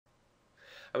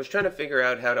I was trying to figure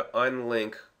out how to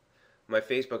unlink my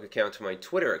Facebook account to my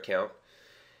Twitter account,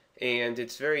 and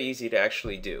it's very easy to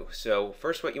actually do. So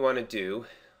first what you want to do,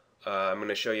 I'm going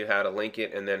to show you how to link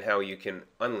it and then how you can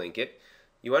unlink it.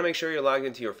 You want to make sure you're logged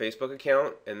into your Facebook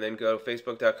account and then go to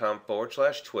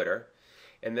facebook.com/Twitter,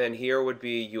 and then here would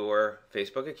be your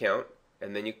Facebook account,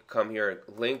 and then you come here,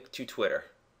 link to Twitter.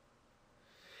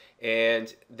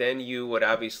 And then you would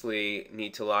obviously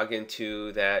need to log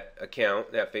into that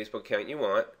account, that Facebook account you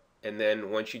want, and then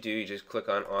once you do, you just click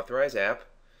on Authorize App,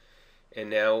 and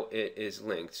now it is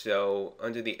linked. So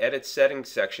under the Edit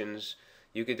Settings sections,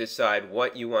 you could decide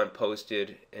what you want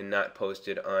posted and not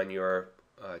posted on your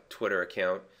Twitter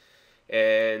account.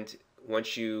 And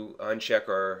once you uncheck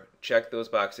or check those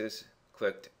boxes,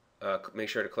 make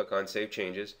sure to click on Save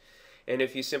Changes. And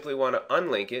if you simply want to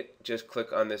unlink it, just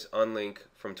click on this unlink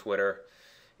from Twitter,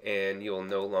 and you'll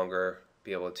no longer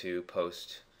be able to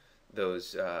post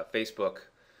those Facebook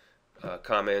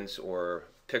comments or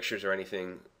pictures or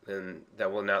anything, and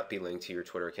that will not be linked to your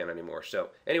Twitter account anymore. So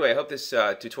anyway, I hope this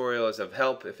tutorial is of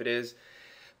help. If it is,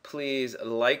 please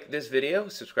like this video,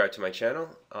 subscribe to my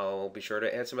channel. I'll be sure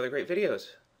to add some other great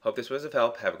videos. Hope this was of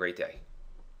help. Have a great day.